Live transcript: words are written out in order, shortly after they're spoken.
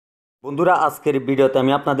বন্ধুরা আজকের ভিডিওতে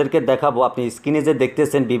আমি আপনাদেরকে দেখাবো আপনি স্ক্রিনে যে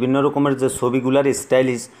দেখতেছেন বিভিন্ন রকমের যে ছবিগুলার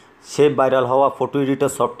স্টাইলিশ সে ভাইরাল হওয়া ফটো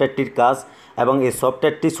এডিটর সফটওয়্যারটির কাজ এবং এই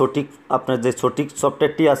সফটওয়্যারটি সঠিক আপনার যে সঠিক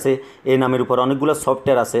সফটওয়্যারটি আছে এই নামের উপর অনেকগুলো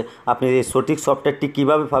সফটওয়্যার আছে আপনি এই সঠিক সফটওয়্যারটি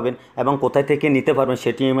কীভাবে পাবেন এবং কোথায় থেকে নিতে পারবেন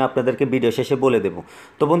সেটি আমি আপনাদেরকে ভিডিও শেষে বলে দেব।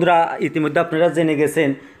 তো বন্ধুরা ইতিমধ্যে আপনারা জেনে গেছেন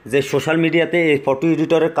যে সোশ্যাল মিডিয়াতে এই ফটো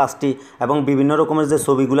এডিটরের কাজটি এবং বিভিন্ন রকমের যে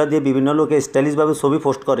ছবিগুলো দিয়ে বিভিন্ন লোকে স্টাইলিশভাবে ছবি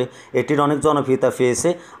পোস্ট করে এটির অনেক জনপ্রিয়তা পেয়েছে।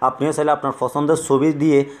 আপনিও চাইলে আপনার পছন্দের ছবি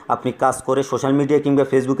দিয়ে আপনি কাজ করে সোশ্যাল মিডিয়া কিংবা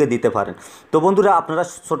ফেসবুকে দিতে পারেন। তো বন্ধুরা আপনারা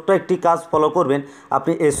ছোট্ট একটি কাজ ফলো করবেন।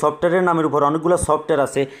 আপনি এই সফটওয়্যারের নামের উপর অনেকগুলো সফটওয়্যার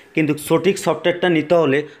আছে, কিন্তু সঠিক সফটওয়্যারটা নিতে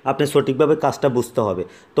হলে আপনি সঠিকভাবে কাজটা বুঝতে হবে।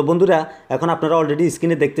 তো বন্ধুরা এখন আপনারা অলরেডি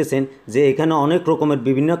স্ক্রিনে দেখতেছেন যে এখানে অনেক রকমের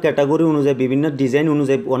বিভিন্ন ক্যাটাগরি অনুযায়ী বিভিন্ন ডিজাইন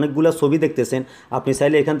অনুযায়ী অনেকগুলো ছবি দেখতেছেন। আপনি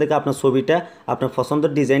চাইলে এখান থেকে আপনার ছবিটা আপনার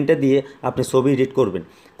পছন্দের ডিজাইনটা দিয়ে আপনি ছবি এডিট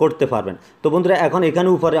করতে পারবেন। তো বন্ধুরা এখন এখানে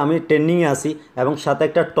উপরে আমি ট্রেন্ডিংয়ে আসি এবং সাথে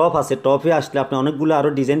একটা টপ আছে, টপে আসলে আপনি অনেকগুলো আরও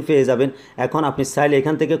ডিজাইন পেয়ে যাবেন। এখন আপনি চাইলে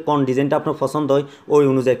এখান থেকে কোন ডিজাইনটা আপনার পছন্দ হয় ওই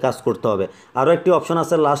অনুযায়ী কাজ করতে হবে। আরও একটি অপশন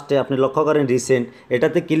আছে লাস্টে, আপনি লক্ষ্য করেন রিসেন্ট,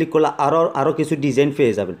 এটাতে ক্লিক করলে আরও কিছু ডিজাইন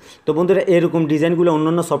পেয়ে যাবেন। তো বন্ধুরা এরকম ডিজাইনগুলো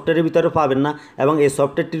অন্যান্য সফটওয়্যারের ভিতরে পাবেন না এবং এই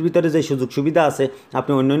সফটওয়্যারটির ভিতরে যে সুযোগ সুবিধা আছে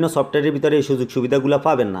আপনি অন্যান্য সফটওয়্যারের ভিতরে এই সুযোগ সুবিধাগুলো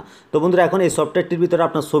পাবেন না। তো বন্ধুরা এখন এই সফটওয়্যারটির ভিতরে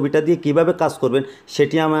আপনার ছবিটা দিয়ে কীভাবে কাজ করবেন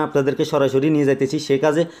সেটি আমি আপনাদেরকে সরাসরি নিয়ে যাইতেছি। সে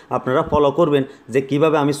কাজে আপনারা ফলো করবেন যে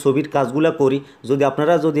কিভাবে আমি ছবির কাজগুলো করি।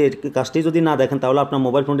 আপনারা যদি এই কাজটি যদি না দেখেন তাহলে আপনার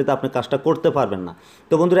মোবাইল ফোনটিতে আপনি কাজটা করতে পারবেন না।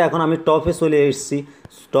 তো বন্ধুরা এখন আমি টপে চলে এসেছি।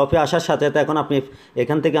 টপে আসার সাথে সাথে এখন আপনি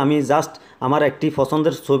এখান থেকে আমি জাস্ট আমার একটি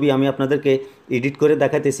পছন্দের ছবি আমি আপনাদেরকে এডিট করে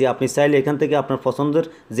দেখাইতেছি। আপনি চাইলে এখান থেকে আপনার পছন্দের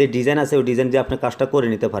যে ডিজাইন আছে ওই ডিজাইন দিয়ে আপনি কাজটা করে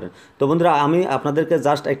নিতে পারেন। তো বন্ধুরা আমি আপনাদেরকে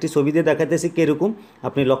জাস্ট একটি ছবি দিয়ে দেখাইতেছি কীরকম।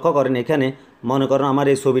 আপনি লক্ষ্য করেন এখানে মনে করেন আমার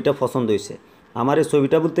এই ছবিটা পছন্দ হয়েছে। আমার এই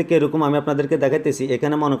ছবিটা বলতে কীরকম আমি আপনাদেরকে দেখাইতেছি।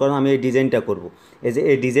 এখানে মনে করেন আমি এই ডিজাইনটা করব, এই যে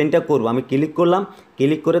এই ডিজাইনটা করব আমি ক্লিক করলাম।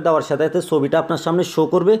 ক্লিক করে দেওয়ার সাথে সাথে ছবিটা আপনার সামনে শো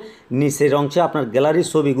করবে, নিচের অংশে আপনার গ্যালারির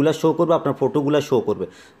ছবিগুলো শো করবে, আপনার ফটোগুলো শো করবে।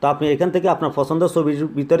 তো আপনি এখান থেকে আপনার পছন্দের ছবির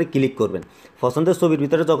ভিতরে ক্লিক করবেন। পছন্দের ছবির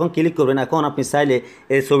ভিতরে যখন ক্লিক করবেন এখন আপনি চাইলে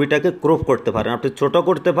এই ছবিটাকে ক্রপ করতে পারেন, আপনি ছোটো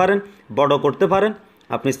করতে পারেন, বড় করতে পারেন।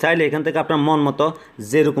 আপনি চাইলে এখান থেকে আপনার মন মতো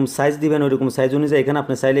যেরকম সাইজ দিবেন ওইরকম সাইজ অনুযায়ী এখানে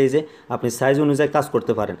আপনি চাইলে এই যে আপনি সাইজ অনুযায়ী কাজ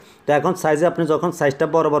করতে পারেন। তো এখন সাইজে আপনি যখন সাইজটা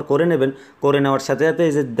বরাবর করে নেবেন, করে নেওয়ার সাথে সাথে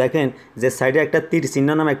এই যে দেখেন যে সাইডে একটা তীর চিহ্ন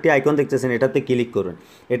নামে একটি আইকন দেখতেছেন, এটাতে ক্লিক করবেন।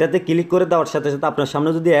 এটাতে ক্লিক করে দেওয়ার সাথে সাথে আপনার সামনে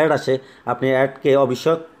যদি অ্যাড আসে আপনি অ্যাডকে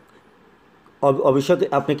অবশ্যই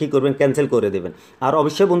আপনি কী করবেন, ক্যান্সেল করে দেবেন। আর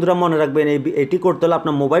অবশ্যই বন্ধুরা মনে রাখবেন এটি করতে হলে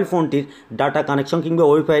আপনার মোবাইল ফোনটির ডাটা কানেকশন কিংবা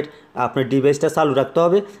ওয়াইফাই আপনার ডিভাইসটা চালু রাখতে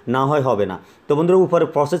হবে, না হয় হবে না। তো বন্ধুরা উপরে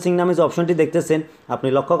প্রসেসিং নামে যে অপশনটি দেখতেছেন আপনি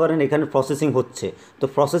লক্ষ্য করেন এখানে প্রসেসিং হচ্ছে। তো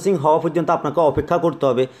প্রসেসিং হওয়া পর্যন্ত আপনাকে অপেক্ষা করতে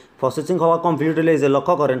হবে। প্রসেসিং হওয়া কমপ্লিট হলে এই যে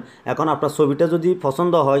লক্ষ্য করেন এখন আপনার ছবিটা যদি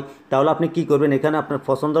পছন্দ হয় তাহলে আপনি কী করবেন, এখানে আপনার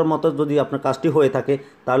পছন্দের মতো যদি আপনার কাজটি হয়ে থাকে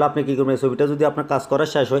তাহলে আপনি কী করবেন, ছবিটা যদি আপনার কাজ করা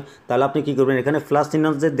শেষ হয় তাহলে আপনি কী করবেন, এখানে প্লাস চিহ্ন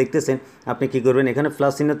যে দেখতেছেন আপনি কী করবেন, এখানে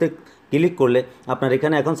প্লাস চিহ্নতে ক্লিক করলে আপনার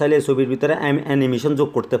এখানে এখন চাইলে এই ছবির ভিতরে অ্যানিমেশন যোগ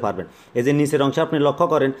করতে পারবেন। এই যে নিচের অংশে আপনি লক্ষ্য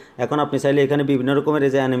করেন এখন আপনি চাইলে এখানে বিভিন্ন রকমের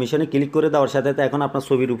এই যে অ্যানিমেশনে ক্লিক করে দেওয়ার সাথে সাথে এখন আপনার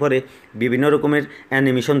ছবির উপরে বিভিন্ন রকমের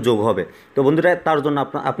অ্যানিমেশন যোগ হবে। তো বন্ধুরা তার জন্য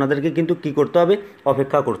আপনাদেরকে কিন্তু কী করতে হবে,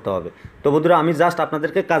 অপেক্ষা করতে হবে। তো বন্ধুরা আমি জাস্ট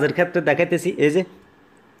আপনাদেরকে কাজের ক্ষেত্রে দেখাইতেছি। এই যে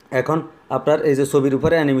এখন আপনার এই যে ছবির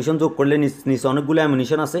উপরে অ্যানিমেশন যোগ করলে নিচে অনেকগুলো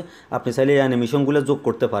অ্যানিমেশন আছে, আপনি চাইলে এই অ্যানিমেশনগুলো যোগ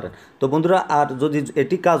করতে পারেন। তো বন্ধুরা আর যদি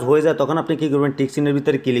এটি কাজ হয়ে যায় তখন আপনি কী করবেন, টিক চিহ্নের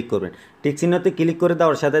ভিতরে ক্লিক করবেন। টিক চিহ্নতে ক্লিক করে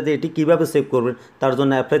দেওয়ার সাথে সাথে এটি কীভাবে সেভ করবেন তার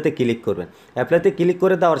জন্য অ্যাপ্লাইতে ক্লিক করবেন। অ্যাপ্লাইতে ক্লিক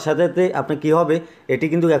করে দেওয়ার সাথে সাথে আপনি কী হবে, এটি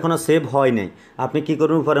কিন্তু এখনও সেভ হয় নাই। আপনি কী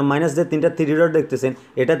করবেন, উপরে মাইনাস যে তিনটা থ্রি ডট দেখতেছেন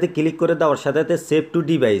এটাতে ক্লিক করে দেওয়ার সাথে সাথে সেভ টু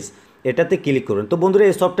ডিভাইস এটাতে ক্লিক করুন। তো বন্ধুরা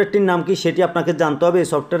এই সফটওয়্যারটির নাম কি সেটি আপনাকে জানতে হবে। এই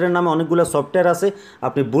সফটওয়্যারের নামে অনেকগুলো সফটওয়্যার আছে,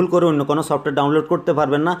 আপনি ভুল করে অন্য কোনো সফটওয়্যার ডাউনলোড করতে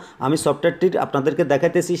পারবেন না। আমি সফটওয়্যারটি আপনাদেরকে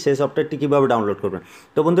দেখাইতেছি সেই সফটওয়্যারটি কীভাবে ডাউনলোড করবেন।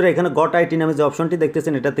 তো বন্ধুরা এখানে গট আইটি নামে যে অপশনটি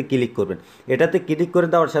দেখতেছেন এটাতে ক্লিক করবেন। এটাতে ক্লিক করে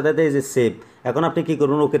দেওয়ার সাথে সাথে এই যে সেভ, এখন আপনি কী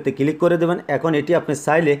করবেন, ওকেতে ক্লিক করে দেবেন। এখন এটি আপনি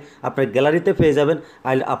চাইলে আপনার গ্যালারিতে পেয়ে যাবেন,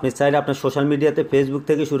 আর আপনি চাইলে আপনার সোশ্যাল মিডিয়াতে ফেসবুক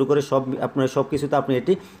থেকে শুরু করে সব কিছুতে আপনি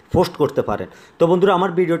এটি পোস্ট করতে পারেন। তো বন্ধুরা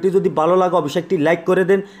আমার ভিডিওটি যদি ভালো লাগে অবশ্যই একটি লাইক করে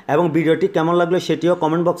দেন এবং ভিডিওটি কেমন লাগলো সেটিও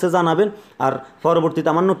কমেন্ট বক্সে জানাবেন। আর পরবর্তীতে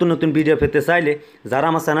আমার নতুন নতুন ভিডিও পেতে চাইলে যারা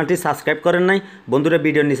আমার চ্যানেলটি সাবস্ক্রাইব করেন নাই বন্ধুরা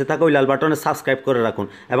ভিডিওর নিচে থাকা ওই লাল বাটনে সাবস্ক্রাইব করে রাখুন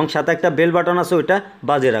এবং সাথে একটা বেল বাটন আছে ওইটা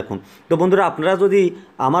বাজিয়ে রাখুন। তো বন্ধুরা আপনারা যদি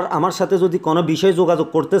আমার সাথে যদি কোনো বিষয়ে যোগাযোগ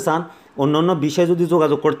করতে চান, অন্য বিষয়ে যদি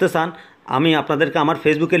যোগাযোগ করতে চান আমি আপনাদেরকে আমার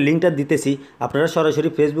ফেসবুকের লিঙ্কটা দিতেছি, আপনারা সরাসরি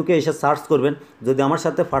ফেসবুকে এসে সার্চ করবেন। যদি আমার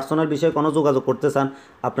সাথে পার্সোনাল বিষয়ে কোনো যোগাযোগ করতে চান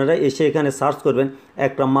আপনারা এসে এখানে সার্চ করবেন,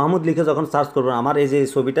 একটা মাহমুদ লিখে যখন সার্চ করবেন আমার এই যে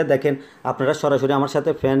ছবিটা দেখেন, আপনারা সরাসরি আমার সাথে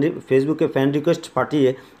ফেসবুকে ফ্রেন্ড রিকোয়েস্ট পাঠিয়ে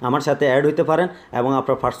আমার সাথে অ্যাড হতে পারেন এবং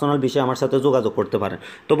আপনার পার্সোনাল বিষয়ে আমার সাথে যোগাযোগ করতে পারেন।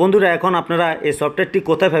 তো বন্ধুরা, এখন আপনারা এই সফটওয়্যারটি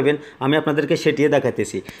কোথায় পাবেন আমি আপনাদেরকে সেটিয়ে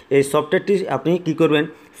দেখাতেছি। এই সফটওয়্যারটি আপনি কি করবেন,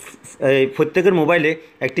 এই প্রত্যেকের মোবাইলে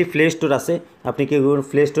একটি প্লে স্টোর আছে, আপনি কি করবেন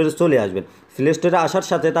প্লে স্টোরে চলে আসবেন। প্লে স্টোরে আসার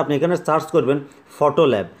সাথে আপনি এখানে সার্চ করবেন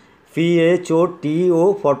Photolab, PHOTO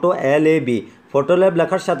photo LAB। Photolab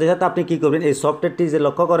লেখার সাথে সাথে আপনি কী করবেন, এই সফটওয়্যারটি যে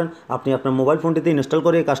লক্ষ্য করেন আপনি আপনার মোবাইল ফোনটিতে ইনস্টল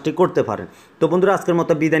করে এই কাজটি করতে পারেন। তো বন্ধুরা, আজকের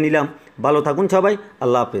মতো বিদায় নিলাম, ভালো থাকুন সবাই,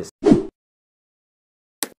 আল্লাহ হাফেজ।